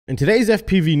In today's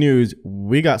FPV news,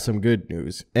 we got some good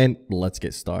news, and let's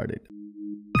get started.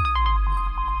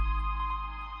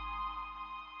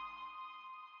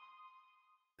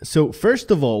 So first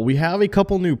of all, we have a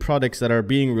couple new products that are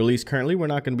being released currently. We're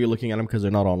not going to be looking at them because they're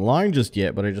not online just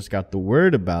yet, but I just got the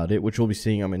word about it, which we'll be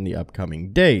seeing them in the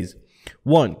upcoming days.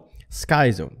 One,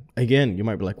 SkyZone. Again, you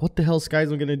might be like, what the hell is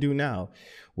SkyZone going to do now?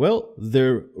 Well,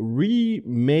 they're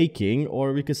remaking,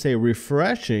 or we could say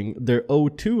refreshing, their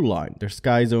O2 line. Their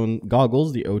SkyZone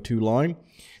goggles, the O2 line.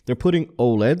 They're putting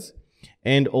OLEDs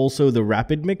and also the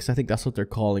rapid mix, I think that's what they're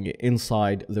calling it,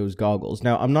 inside those goggles.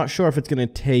 Now, I'm not sure if it's going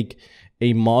to take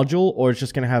a module or it's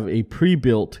just going to have a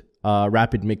pre-built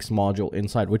rapid mix module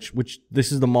inside, which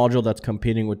this is the module that's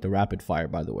competing with the rapid fire,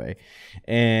 by the way.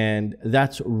 And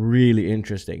that's really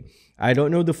interesting. I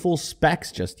don't know the full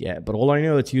specs just yet, but all I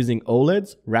know it's using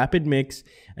OLEDs, rapid mix,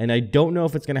 and I don't know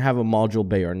if it's going to have a module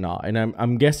bay or not. And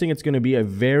I'm guessing it's going to be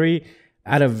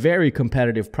at a very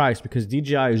competitive price because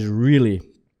DJI is really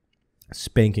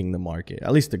spanking the market,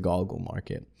 at least the goggle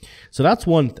market. So that's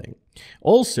one thing.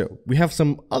 Also, we have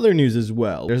some other news as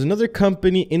well. There's another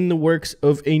company in the works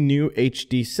of a new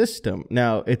HD system.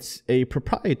 Now, it's a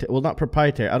proprietary, well, not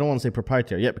proprietary. I don't want to say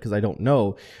proprietary yet because I don't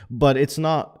know, but it's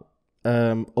not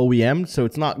OEM, so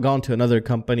it's not gone to another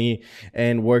company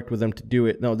and worked with them to do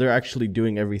it. No, they're actually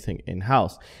doing everything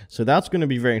in-house. So that's going to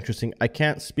be very interesting. I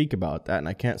can't speak about that and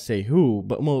I can't say who,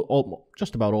 but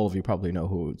just about all of you probably know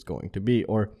who it's going to be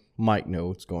or might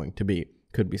know it's going to be.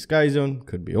 Could be SkyZone,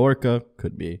 could be Orca,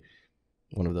 could be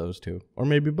one of those two, or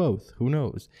maybe both, who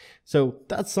knows. So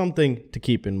that's something to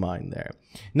keep in mind there.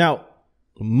 Now,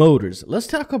 motors. Let's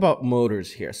talk about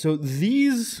motors here. So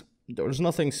these, there's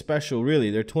nothing special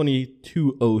really. They're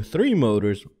 2203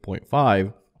 motors,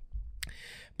 0.5.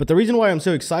 But the reason why I'm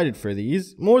so excited for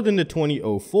these, more than the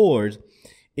 2004s,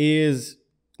 is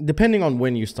depending on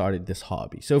when you started this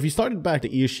hobby. So if you started back the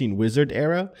Eachine Wizard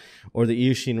era, or the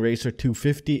Eachine Racer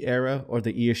 250 era, or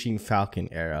the Eachine Falcon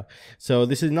era. So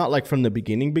this is not like from the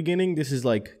beginning. This is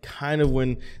like kind of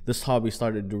when this hobby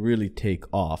started to really take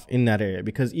off in that area,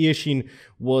 because Eachine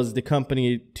was the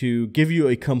company to give you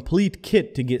a complete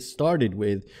kit to get started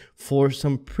with for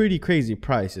some pretty crazy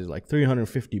prices, like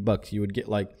 350 bucks. You would get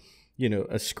like, you know,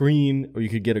 a screen, or you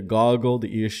could get a goggle,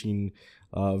 the Eachine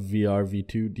VR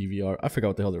V2 DVR, I forgot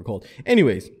what the hell they're called.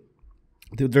 Anyways,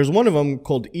 there's one of them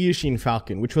called Eachine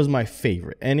Falcon, which was my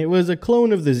favorite, and it was a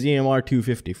clone of the ZMR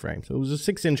 250 frame. So it was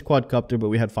a 6-inch quadcopter, but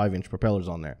we had 5-inch propellers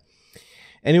on there,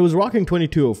 and it was rocking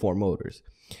 2204 motors.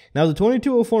 Now the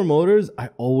 2204 motors I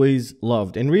always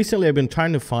loved, and recently I've been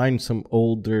trying to find some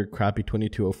older crappy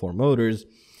 2204 motors,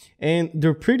 and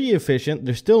they're pretty efficient.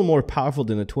 They're still more powerful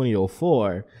than the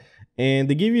 2004. And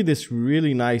they give you this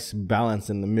really nice balance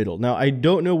in the middle. Now, I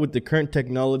don't know with the current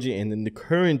technology and in the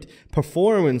current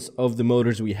performance of the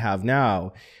motors we have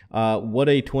now, what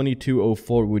a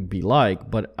 2204 would be like,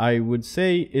 but I would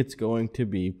say it's going to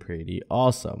be pretty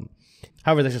awesome.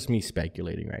 However, that's just me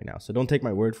speculating right now, so don't take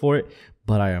my word for it,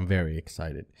 but I am very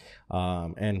excited.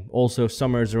 And also,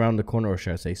 summer is around the corner, or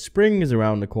should I say spring is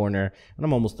around the corner, and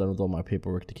I'm almost done with all my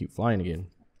paperwork to keep flying again.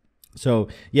 So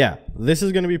yeah, this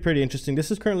is going to be pretty interesting.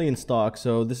 This is currently in stock.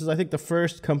 So this is, I think, the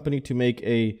first company to make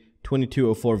a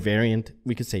 2204 variant.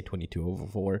 We could say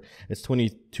 2204. It's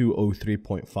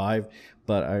 2203.5,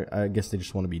 but I guess they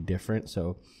just want to be different.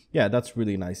 So yeah, that's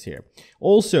really nice here.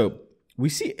 Also, we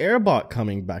see Airbot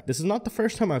coming back. This is not the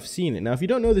first time I've seen it. Now, if you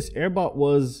don't know this, Airbot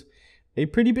was a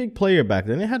pretty big player back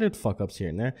then. They had its fuck-ups here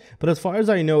and there, but as far as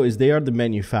I know is they are the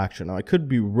manufacturer. Now, I could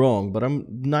be wrong, but I'm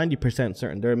 90%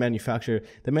 certain they're a manufacturer.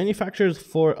 The manufacturers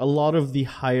for a lot of the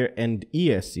higher-end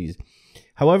ESCs.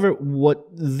 However, what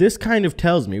this kind of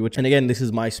tells me, which, and again, this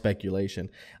is my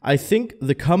speculation, I think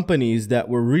the companies that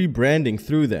were rebranding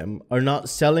through them are not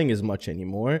selling as much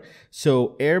anymore.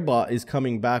 So Airbot is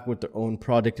coming back with their own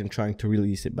product and trying to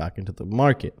release it back into the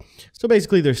market. So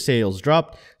basically their sales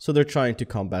dropped. So they're trying to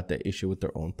combat that issue with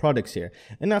their own products here.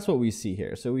 And that's what we see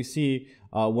here. So we see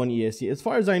one ESC. As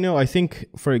far as I know, I think,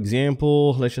 for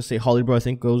example, let's just say Hollybro, I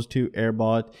think, goes to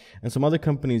Airbot, and some other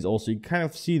companies also. You kind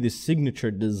of see this signature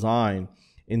design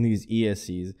in these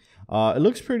ESCs. It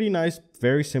looks pretty nice,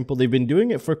 very simple. They've been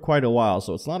doing it for quite a while,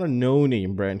 so it's not a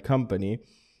no-name brand company.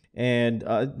 And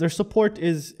their support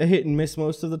is a hit and miss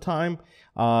most of the time.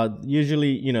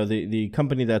 Usually, you know, the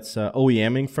company that's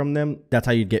OEMing from them, that's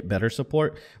how you get better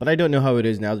support. But I don't know how it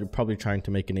is now. They're probably trying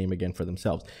to make a name again for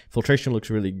themselves. Filtration looks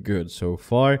really good so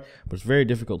far, but it's very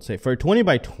difficult to say. For a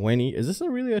 20x20, is this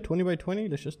really a 20x20?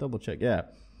 Let's just double check. Yeah.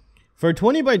 For a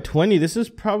 20x20, this is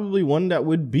probably one that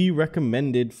would be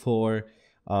recommended for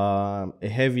a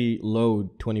heavy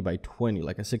load 20x20,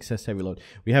 like a 6S heavy load.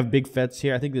 We have big FETs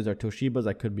here. I think these are Toshibas.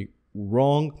 I could be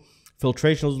wrong.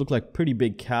 Filtration, those look like pretty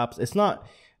big caps. It's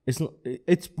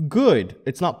good.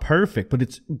 It's not perfect, but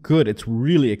it's good. It's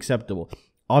really acceptable.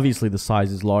 Obviously, the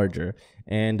size is larger,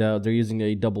 and they're using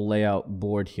a double layout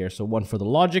board here. So one for the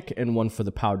logic and one for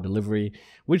the power delivery,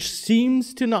 which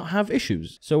seems to not have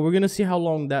issues. So we're going to see how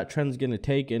long that trend's going to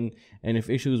take and if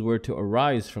issues were to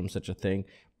arise from such a thing.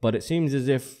 But it seems as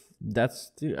if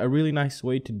that's a really nice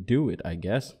way to do it, I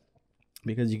guess,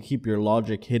 because you keep your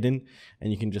logic hidden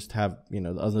and you can just have, you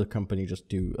know, the other company just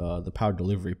do the power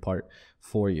delivery part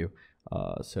for you.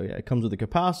 So yeah, it comes with a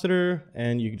capacitor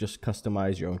and you can just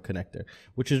customize your own connector,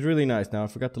 which is really nice. Now I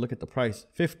forgot to look at the price.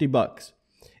 $50.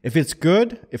 If it's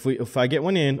good, if I get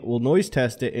one in, we'll noise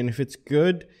test it, and if it's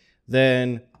good,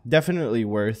 then definitely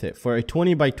worth it. For a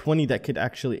 20x20 that could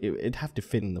actually, it'd have to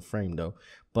fit in the frame though,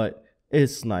 but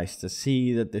it's nice to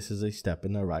see that this is a step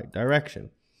in the right direction.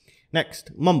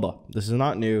 Next, Mamba. This is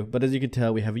not new, but as you can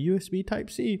tell, we have a USB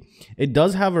Type-C. It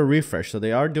does have a refresh, so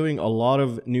they are doing a lot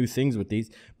of new things with these.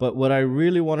 But what I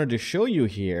really wanted to show you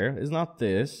here is not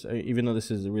this, even though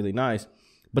this is really nice,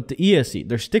 but the ESC.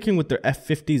 They're sticking with their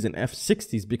F50s and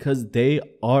F60s because they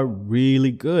are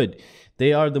really good.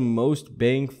 They are the most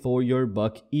bang for your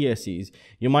buck ESCs.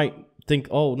 You might think,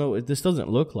 oh no, this doesn't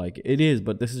look like it. It is,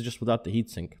 but this is just without the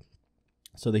heatsink.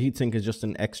 So the heatsink is just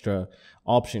an extra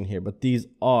option here, but these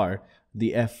are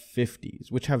the F50s,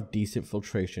 which have decent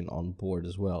filtration on board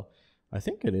as well. I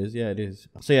think it is. Yeah, it is.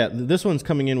 So yeah, this one's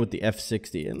coming in with the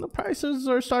F60, and the prices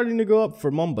are starting to go up for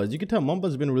Mamba. As you can tell,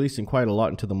 Mamba's been releasing quite a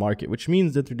lot into the market, which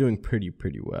means that they're doing pretty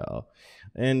well.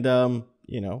 And,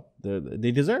 you know,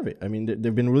 they deserve it. I mean,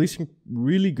 they've been releasing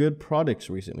really good products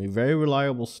recently, very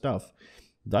reliable stuff.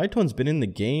 Daitone's been in the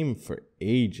game for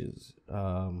ages.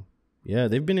 Yeah,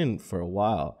 they've been in for a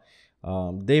while.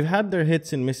 They've had their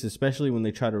hits and misses, especially when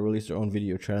they try to release their own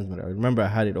video transmitter. I remember I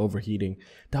had it overheating.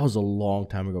 That was a long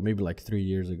time ago, maybe like 3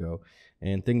 years ago,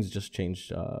 and things just changed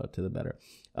to the better.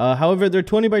 However, their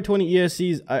 20x20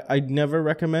 ESCs, I'd never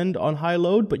recommend on high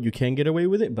load, but you can get away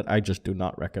with it, but I just do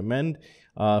not recommend.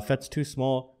 FET's too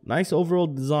small. Nice overall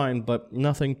design, but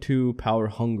nothing too power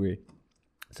hungry,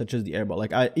 such as the Airbot.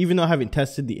 Like, even though I haven't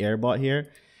tested the Airbot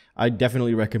here, I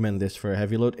definitely recommend this for a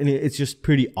heavy load, and it's just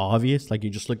pretty obvious. Like, you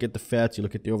just look at the FETs, you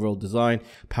look at the overall design,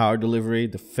 power delivery,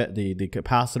 the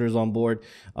capacitors on board.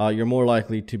 You're more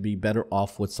likely to be better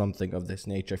off with something of this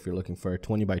nature if you're looking for a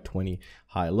 20x20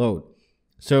 high load.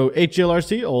 So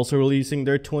HGLRC also releasing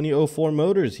their 2004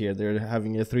 motors here. They're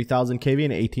having a 3000 kV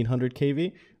and 1800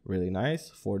 kV. Really nice,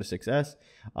 4 to 6S.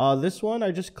 This one,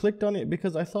 I just clicked on it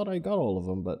because I thought I got all of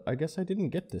them, but I guess I didn't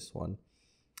get this one.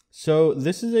 So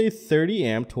this is a 30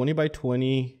 amp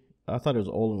 20x20. I thought it was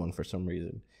all in one for some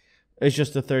reason. It's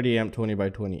just a 30 amp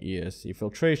 20x20 ESC.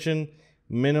 Filtration,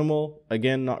 minimal.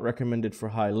 Again, not recommended for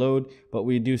high load, but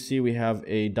we do see we have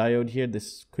a diode here.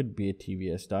 This could be a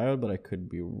TVS diode, but I could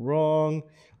be wrong.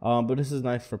 But this is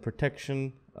nice for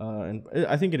protection. And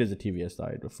I think it is a TVS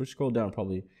diode. If we scroll down,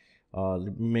 probably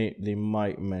they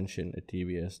might mention a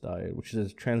TVS diode, which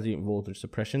is a transient voltage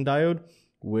suppression diode,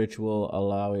 which will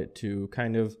allow it to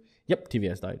kind of, yep,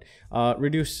 TVS diode,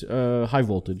 reduce high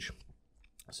voltage.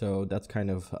 So that's kind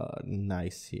of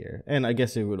nice here. And I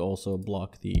guess it would also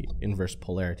block the inverse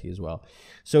polarity as well.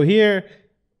 So here,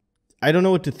 I don't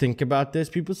know what to think about this.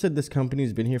 People said this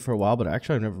company's been here for a while, but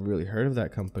actually I've never really heard of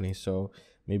that company. So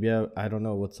maybe I don't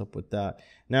know what's up with that.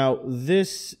 Now,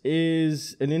 this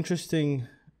is an interesting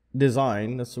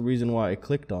design. That's the reason why I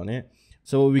clicked on it.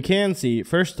 So what we can see,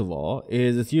 first of all,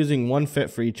 is it's using one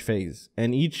FET for each phase.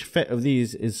 And each FET of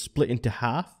these is split into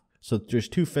half. So there's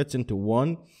 2 FETs into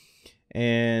one.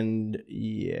 And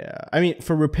yeah, I mean,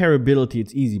 for repairability,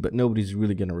 it's easy, but nobody's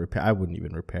really going to repair. I wouldn't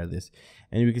even repair this.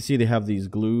 And you can see they have this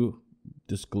glue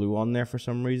on there for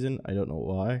some reason. I don't know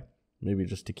why. Maybe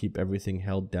just to keep everything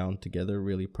held down together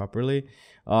really properly.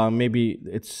 Maybe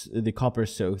it's the copper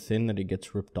is so thin that it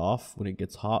gets ripped off when it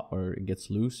gets hot or it gets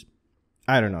loose.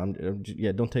 I don't know.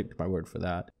 Yeah, don't take my word for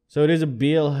that. So it is a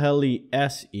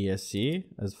BLHeli-S ESC,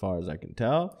 as far as I can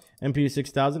tell.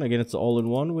 MPU6000, again, it's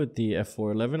all-in-one with the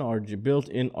F411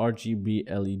 built-in RGB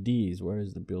LEDs. Where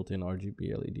is the built-in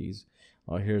RGB LEDs?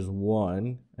 Oh, here's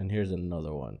one, and here's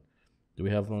another one. Do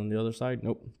we have one on the other side?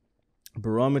 Nope.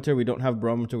 Barometer, we don't have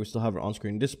barometer. We still have our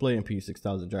on-screen display.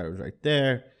 MPU6000 gyros right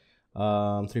there.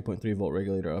 3.3 volt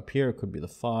regulator up here. It could be the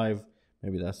 5.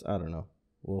 Maybe that's, I don't know.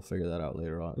 We'll figure that out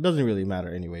later on. It doesn't really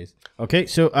matter anyways. Okay,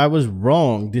 so I was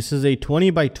wrong. This is a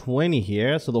 20x20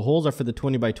 here. So the holes are for the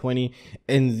 20x20.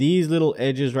 And these little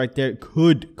edges right there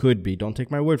could be, don't take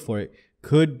my word for it,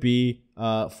 could be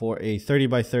for a 30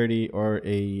 by 30 or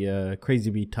a Crazy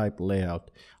Bee type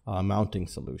layout mounting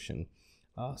solution.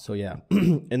 So yeah,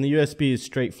 and the USB is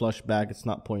straight flush back. It's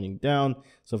not pointing down.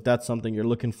 So if that's something you're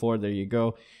looking for, there you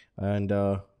go. And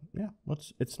yeah,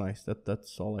 it's nice.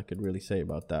 That's all I could really say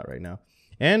about that right now.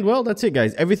 And well, that's it,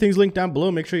 guys. Everything's linked down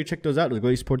below. Make sure you check those out.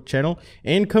 Go support the channel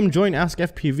and come join Ask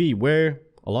FPV, where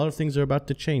a lot of things are about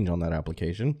to change on that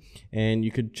application. And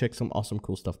you could check some awesome,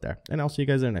 cool stuff there. And I'll see you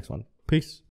guys in the next one. Peace.